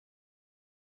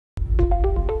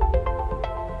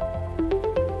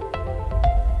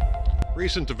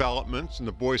Recent developments in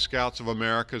the Boy Scouts of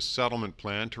America's settlement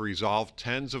plan to resolve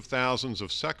tens of thousands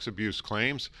of sex abuse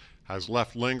claims has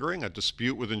left lingering a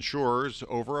dispute with insurers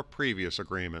over a previous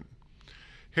agreement.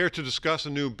 Here to discuss a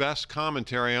new best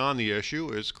commentary on the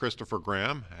issue is Christopher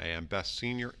Graham, AM Best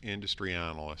Senior Industry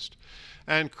Analyst.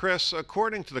 And Chris,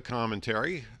 according to the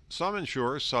commentary, some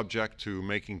insurers subject to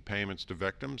making payments to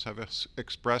victims have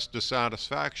expressed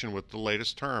dissatisfaction with the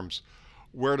latest terms.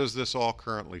 Where does this all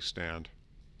currently stand?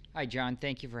 Hi, John.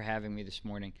 Thank you for having me this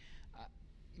morning.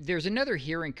 There's another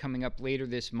hearing coming up later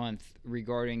this month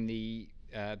regarding the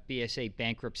BSA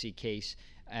bankruptcy case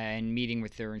and meeting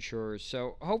with their insurers.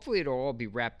 So hopefully it'll all be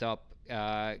wrapped up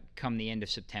come the end of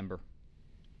September.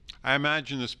 I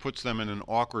imagine this puts them in an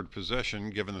awkward position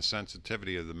given the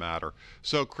sensitivity of the matter.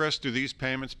 So, Chris, do these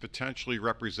payments potentially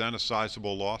represent a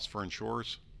sizable loss for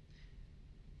insurers?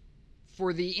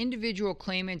 For the individual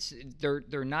claimants,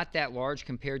 they're not that large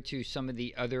compared to some of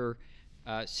the other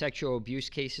sexual abuse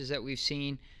cases that we've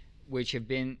seen, which have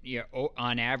been,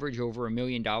 on average over $1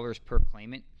 million per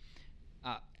claimant.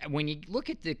 When you look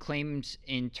at the claims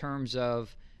in terms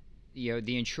of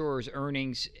the insurer's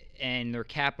earnings and their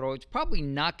capital, it's probably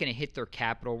not going to hit their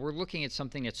capital. We're looking at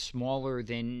something that's smaller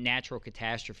than natural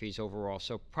catastrophes overall,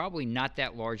 so probably not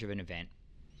that large of an event.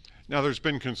 Now, there's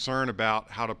been concern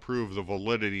about how to prove the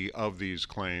validity of these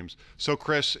claims. So,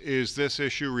 Chris, is this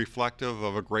issue reflective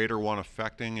of a greater one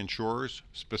affecting insurers,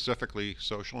 specifically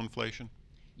social inflation?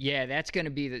 Yeah, that's going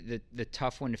to be the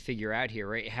tough one to figure out here,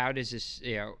 right? How does this,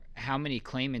 how many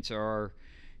claimants are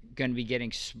going to be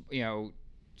getting,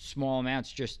 small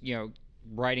amounts just,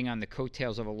 riding on the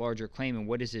coattails of a larger claim, and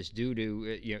what does this do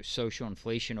to, social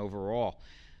inflation overall?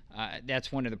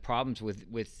 That's one of the problems with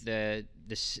the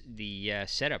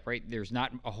setup, right? There's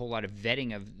not a whole lot of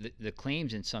vetting of the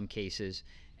claims in some cases,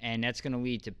 and that's going to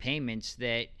lead to payments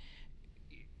that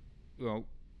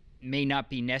may not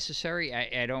be necessary.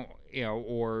 I don't,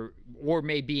 or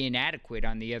may be inadequate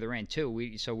on the other end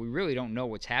too. So we really don't know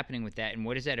what's happening with that, and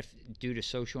what does that do to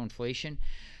social inflation?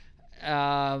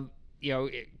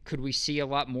 Could we see a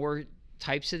lot more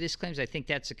types of these claims? I think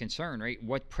that's a concern, right?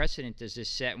 What precedent does this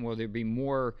set, and will there be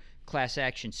more class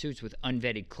action suits with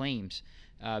unvetted claims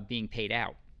being paid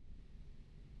out?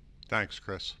 Thanks,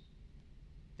 Chris.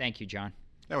 Thank you, John.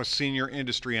 That was Senior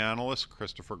Industry Analyst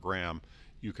Christopher Graham.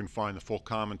 You can find the full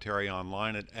commentary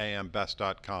online at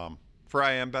ambest.com. For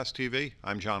AM Best TV,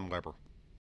 I'm John Weber.